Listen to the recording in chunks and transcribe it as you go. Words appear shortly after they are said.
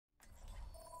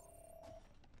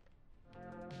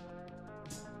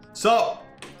Sup?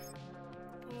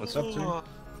 What's up, dude?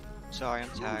 Sorry, I'm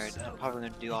tired. I'm probably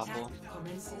gonna do awful.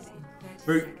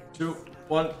 3, 2,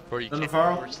 1. Bro, you Then the can't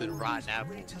fire. be worse than rotten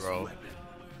apple, bro.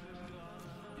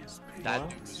 That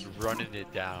dude was running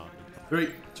it down. 3,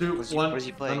 2, 1. What does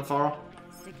he play? Then the fire.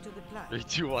 3,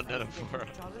 2, 1, then a 4.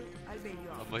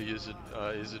 I'm a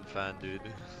Izin fan, dude.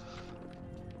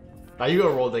 Now you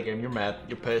gotta roll that game. You're mad.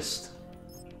 You're pissed.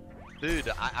 Dude,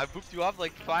 I booked you off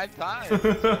like 5 times.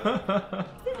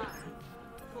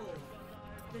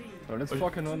 Bro, let's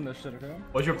fucking win this shit, okay?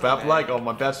 What's your bat like? Oh,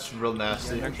 my bat's real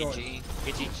nasty. RPG.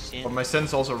 Sin. But my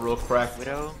sense also real cracked.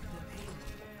 Widow.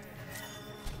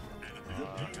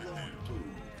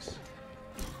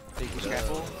 Big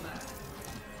scrapple.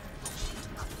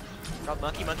 Got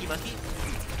monkey.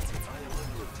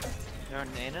 There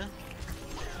Nana.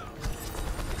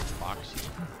 Foxy.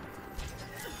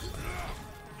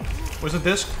 Where's the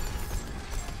disc?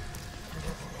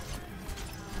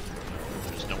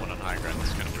 There's no one on high ground.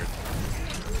 That's kind of weird.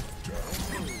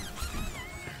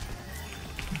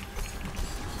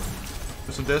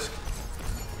 Where's the disc?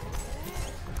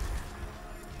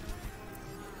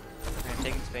 I'm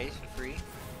taking space for free.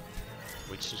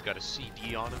 Witch has got a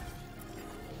CD on him.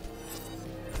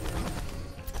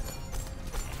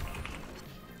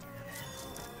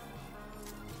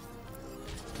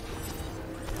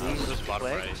 This bottom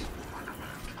right.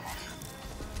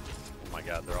 Oh my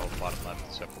god, they're all bottom left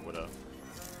except for Widow.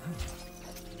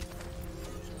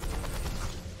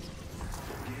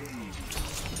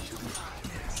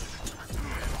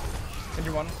 Can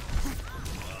you run?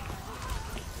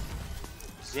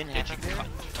 Zin hatching there.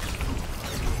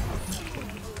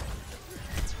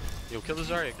 Yo, kill the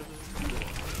Zarya, kill the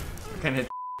Zarya. Can't hit,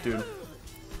 dude.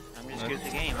 I'm just good at the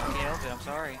game. I can't help it. I'm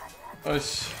sorry.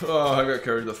 Oh, I got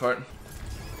carried the fight.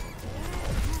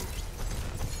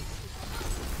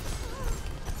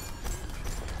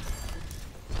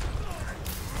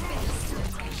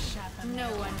 No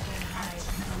one can hide.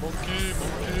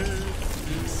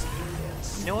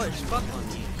 You know what? Just fuck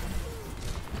monkey.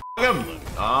 Him.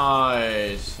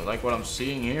 Nice. I like what I'm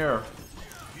seeing here.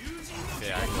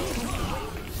 Yeah,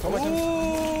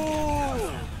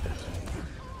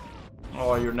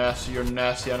 Oh, you're nasty,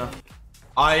 Anna.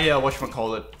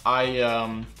 Whatchamacallit.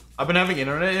 I've been having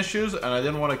internet issues and I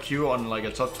didn't want to queue on like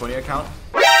a top 20 account.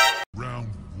 Round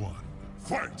 1.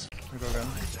 Fight! Go again.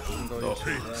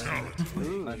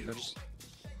 Fatality.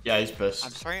 Yeah, he's pissed.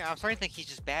 I'm starting to think he's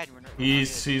just bad. We're not,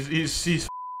 He's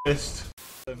pissed.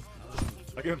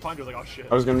 I gave him time to like, oh shit.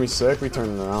 I was gonna be sick, we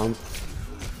turned it around.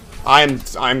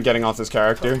 I'm getting off this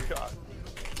character.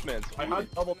 Man, I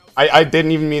had double. I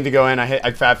didn't even mean to go in,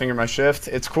 I fat fingered my shift.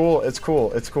 It's cool. Good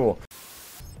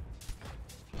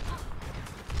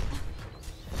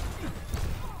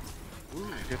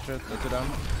shit, let's go down.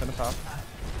 Send a top.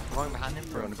 I'm going behind him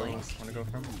for a Wanna go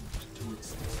from?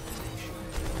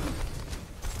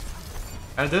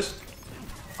 And this?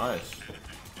 Nice.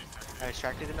 I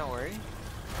distracted him, don't worry.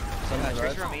 Send him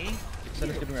Tracer right. on me.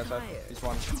 Send him skipping right side. He's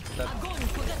one. Dead.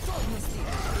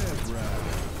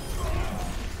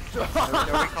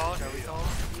 No recall.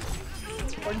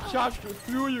 One shot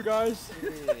through you guys.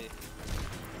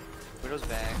 Widow's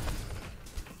back.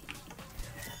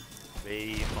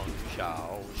 Wei Hong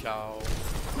Xiao.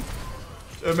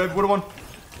 Maybe what one?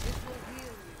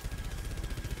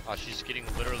 Oh, she's getting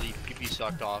literally pee-pee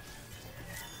sucked off.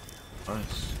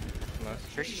 Nice.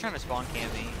 Sure, she's trying to spawn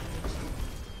cam me.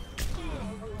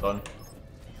 Done.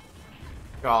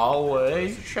 Cavalry.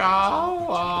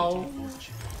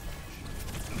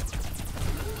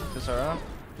 This Sarah.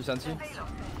 Presents you.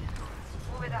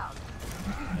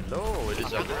 Hello, it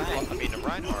is a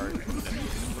Reinhardt.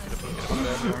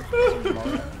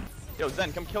 Yo,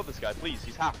 Zen, come kill this guy, please.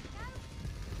 He's half.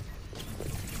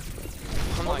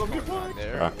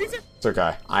 It's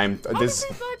okay.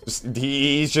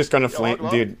 He's just gonna flame,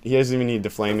 dude. He doesn't even need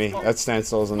to flame me. That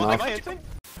standstill is enough. I'm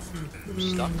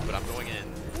stuck, but I'm going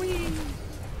in.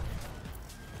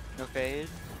 No fade.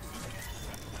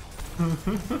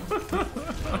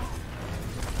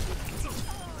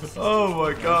 Oh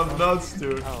my god, I'm nuts,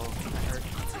 dude. Oh, that hurt.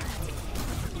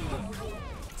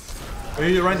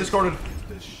 Hey, Ryan discorded.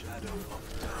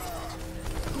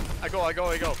 I go. Let's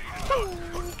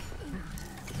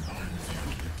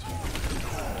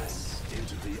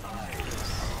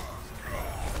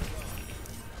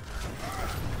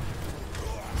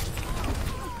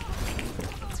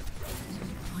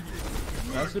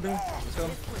go.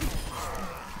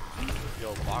 Yo,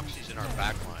 Foxy's in our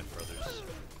back line, brothers.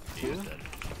 He is dead.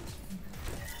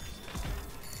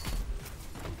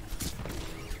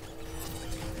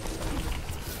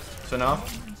 So now?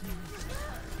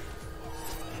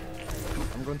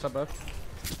 I'm going top left.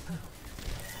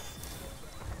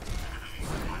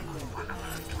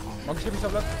 Monkey ship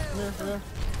himself left. Come here.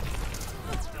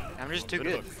 I'm just too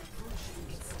good.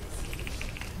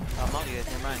 I'm not good,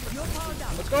 never mind.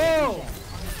 Let's go!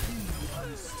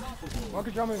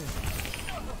 Monkey jumping.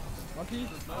 Monkey.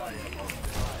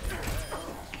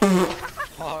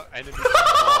 Oh, enemy.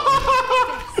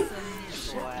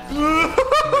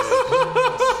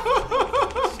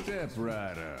 Step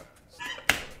right up.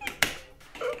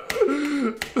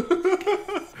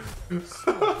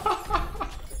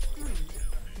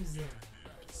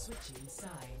 Switching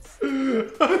sides.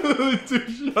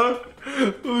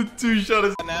 Two-shot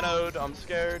is. Nanoed, I'm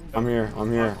scared. I'm here.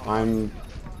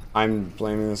 I'm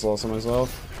blaming this loss on myself.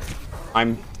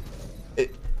 Alright,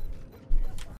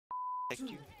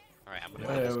 I'm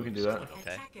gonna Yeah, we can do that.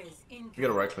 Okay. You get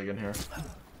a right click in here. You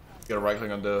get a right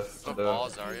click on the. Ball,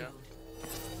 Zarya.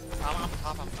 I'm on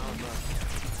top, I'm on the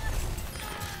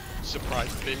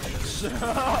Surprise bitch.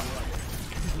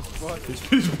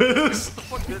 He's pissed.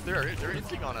 Fuck, they're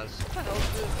hinting on us.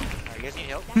 You guys need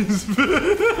help? He's pissed.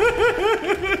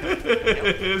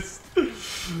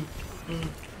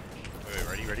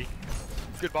 Wait, ready?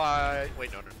 Goodbye.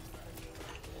 Wait, no.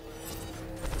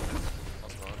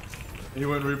 He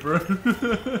went Reaper.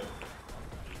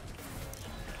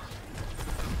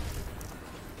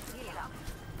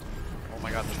 Oh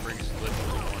my god, the brig is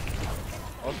literally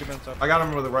one. Arguments up. I got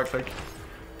him with a right click.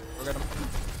 Go get him.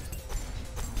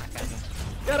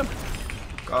 Get him!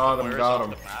 Got him, Where's got off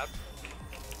him. the map?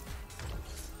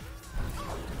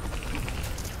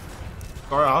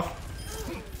 Sorry off.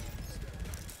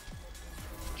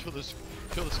 Kill this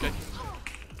guy.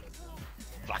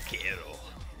 Vaquero.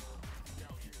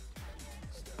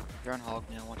 You're on hog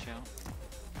now, watch out.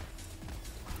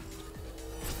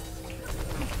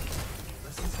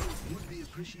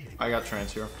 I got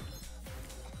trance here.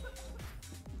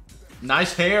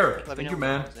 Nice hair. Let me Thank know you,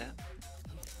 man. where that.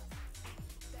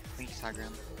 I think he's high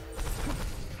ground.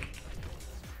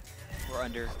 Or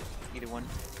under, either one.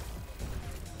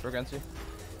 We're against you.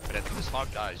 But I think this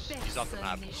hog dies. He's off the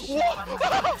map.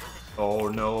 Oh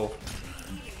no.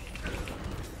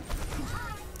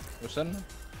 We're sending.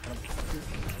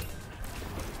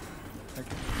 Thank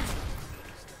you.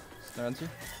 No answer.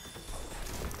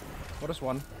 What is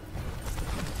one?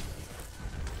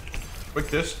 Quick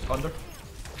this, under. Goes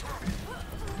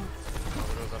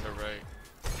under right.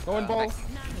 Go in ball.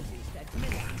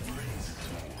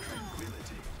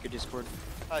 Good Discord.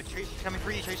 Tracy's coming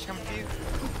for you, Tracy's coming for you.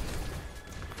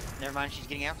 Never mind, she's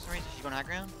getting out for some reason. She's going high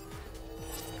ground.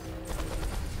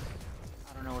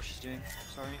 I don't know what she's doing.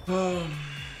 Sorry.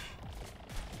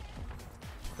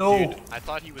 No. Dude, I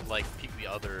thought he would like peek the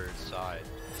other side.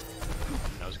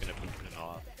 And I was gonna boot it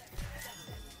off.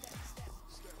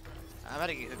 I'm about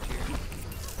to get hooked here.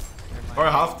 Never mind. Or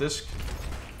half disc.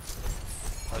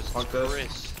 Fuck this.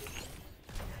 Chris.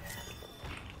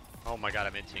 Oh my god,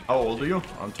 I'm inting. How old are you?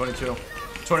 I'm 22.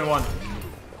 21.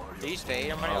 Please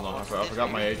fade. I'm I running don't know. off. I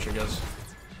forgot my age, I guess.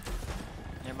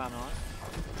 Never mind, I'm not.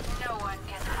 No one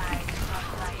can hide from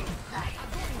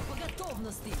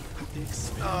my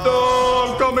sight. No,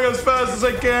 I'm coming as fast as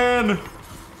I can.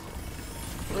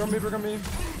 Bring on me.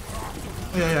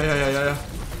 Yeah.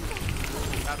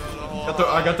 I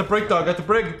got the break, dog. Got the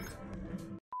break.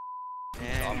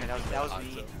 Yeah, that was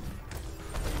me.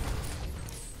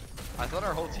 I thought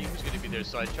our whole team was gonna be there,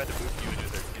 so I tried to move you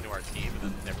into our team,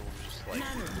 and then everyone was just like,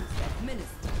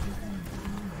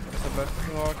 Step left.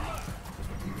 Walk.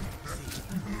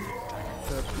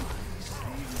 Step.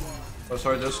 Oh,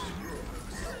 sorry, disc.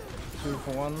 2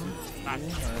 for 1.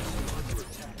 Nice.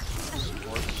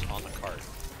 sports on the cart.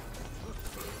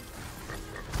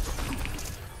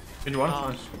 Can you one?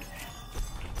 Nice.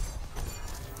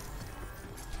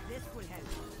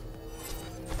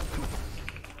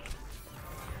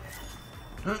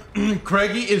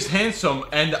 Kragie is handsome,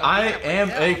 and I am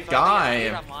a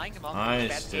guy.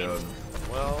 Nice, dude.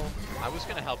 Well, I was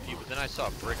gonna help you, but then I saw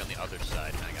a brick on the other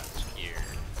side, and I got scared.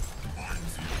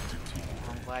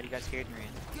 I'm glad you got scared and ran.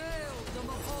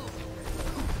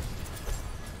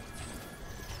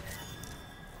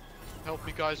 Help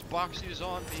me, guys! Boxy is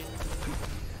on me.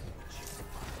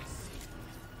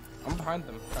 I'm behind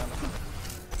them, kinda.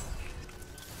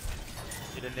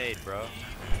 Get a nade, bro.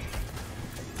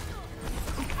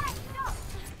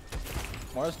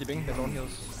 Moira's sleeping, they don't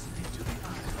heals.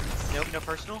 Nope, no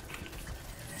personal.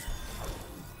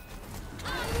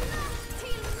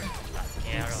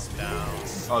 Yeah, Down.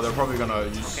 Oh, they're probably gonna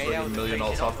use okay, like that a was million great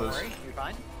ults hit, off don't this. worry, you're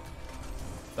fine.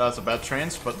 That's a bad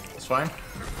trance, but it's fine.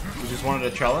 We just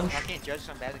wanted a challenge. I can't judge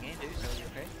some bad game, dude, so you're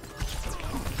okay.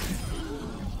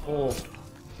 Oh.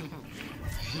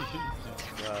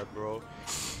 God, bro.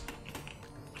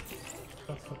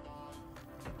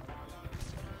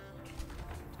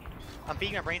 I'm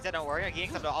beating my brains out, don't worry. I'm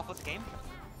getting something off with the game.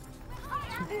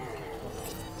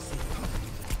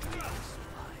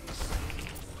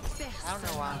 I don't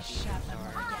know why.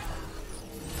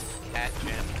 Cat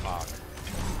jam cock.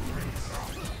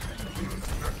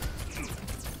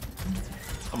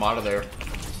 I'm out of there.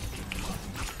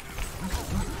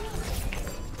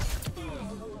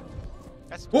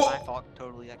 That's Whoa. my fault,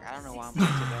 totally. Like, I don't know why I'm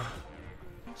playing so bad.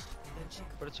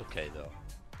 But it's okay though.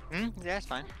 Yeah, it's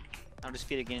fine. I'll just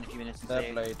feed again in a few minutes and That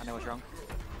say blade. I know what's wrong.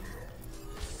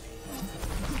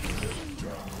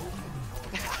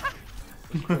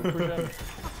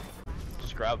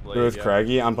 Just grab blade. You're with yeah.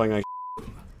 Kragie, I'm playing like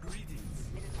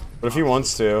but if he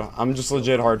wants to, I'm just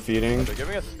legit hard feeding. They're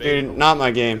giving us space. Dude, not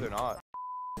my They're game. not.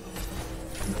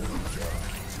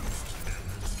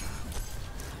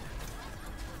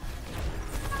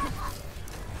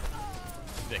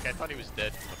 Nick, I thought he was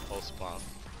dead from the pulse bomb.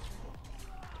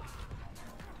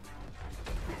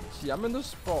 See, I'm in the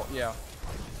spot, yeah.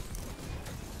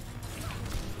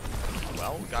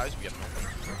 Well, guys, we have no.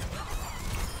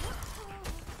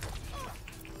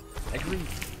 Agree.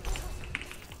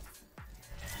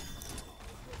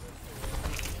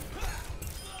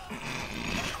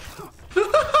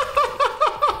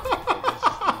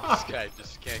 This guy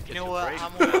just can't get You know the what? break.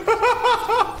 I'm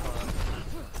gonna...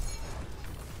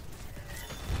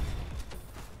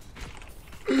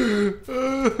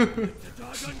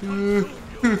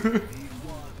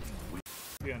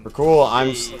 We're cool,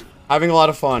 having a lot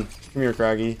of fun. Come here,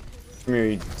 Kragie. Come here,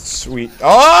 you sweet.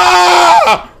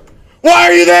 Ah! Why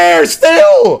are you there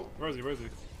still? Where is he? Where is he?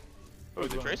 Oh,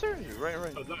 is it Tracer? You're right.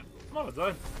 Oh, Zone. Come on,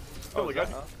 Zone. Oh, Still is that,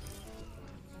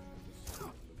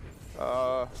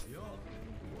 huh?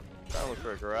 Trying to look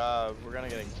for a grab. We're gonna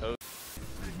getting toast.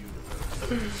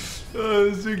 Oh,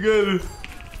 this is too good.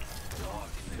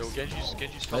 Yo, Genji's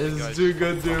This coming, is guys. too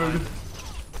good, dude.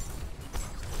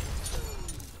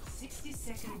 60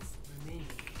 seconds remaining.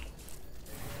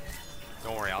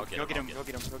 Don't worry, I'll get Go him. get I'll him, get go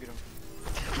get him, go get him.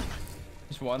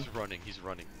 Just one. He's running, he's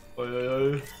running. Oi, oi,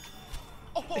 oi.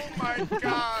 Oh my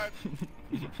god!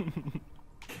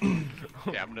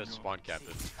 Yeah, I'm gonna spawn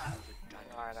captain.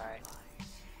 Alright.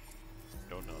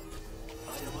 Don't know.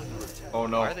 Oh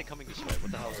no. Why are they coming this way?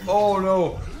 What the hell is Oh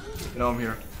no. No, I'm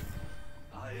here.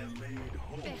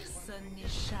 Personne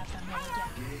n'échappe à mon regard.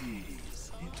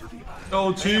 No, Are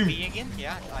you team. beating again?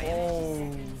 Yeah, I am.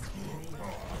 Oh.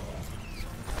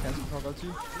 Cancel toggle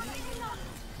too.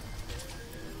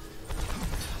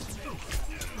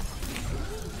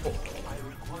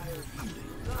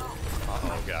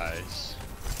 Uh-oh, guys.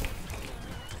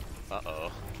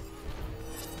 Uh-oh.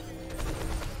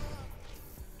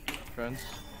 Friends.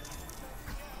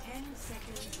 10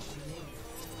 seconds remaining.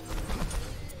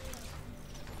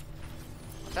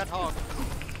 That hog.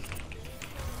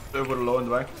 They put a low in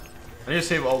the back. I need to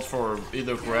save ult for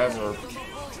either grab or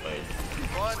blade.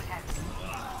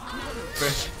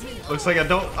 Okay. Looks like I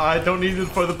don't need it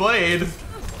for the blade.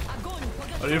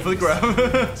 I need it for the grab.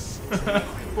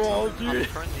 I'm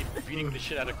currently beating the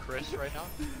shit out of Chris right now.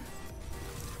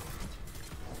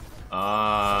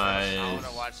 Nice. I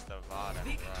wanna watch the VOD after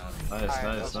that. Nice,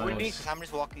 Alright, nice, what do you mean? nice. 'Cause I'm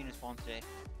just walking in his spawn today.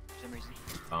 For some reason.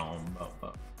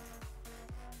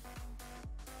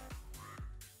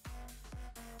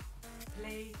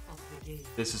 Play of the game.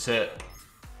 This is it.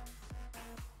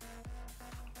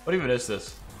 What even is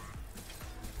this?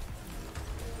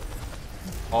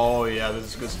 Oh yeah, this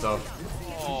is good stuff.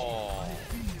 Oh.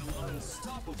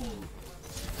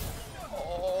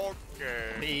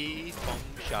 Okay. Mi feng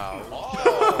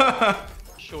xiao.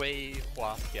 Shui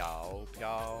hua piao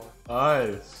piao.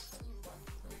 Nice.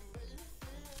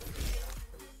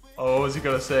 Oh, what was he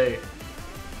gonna say?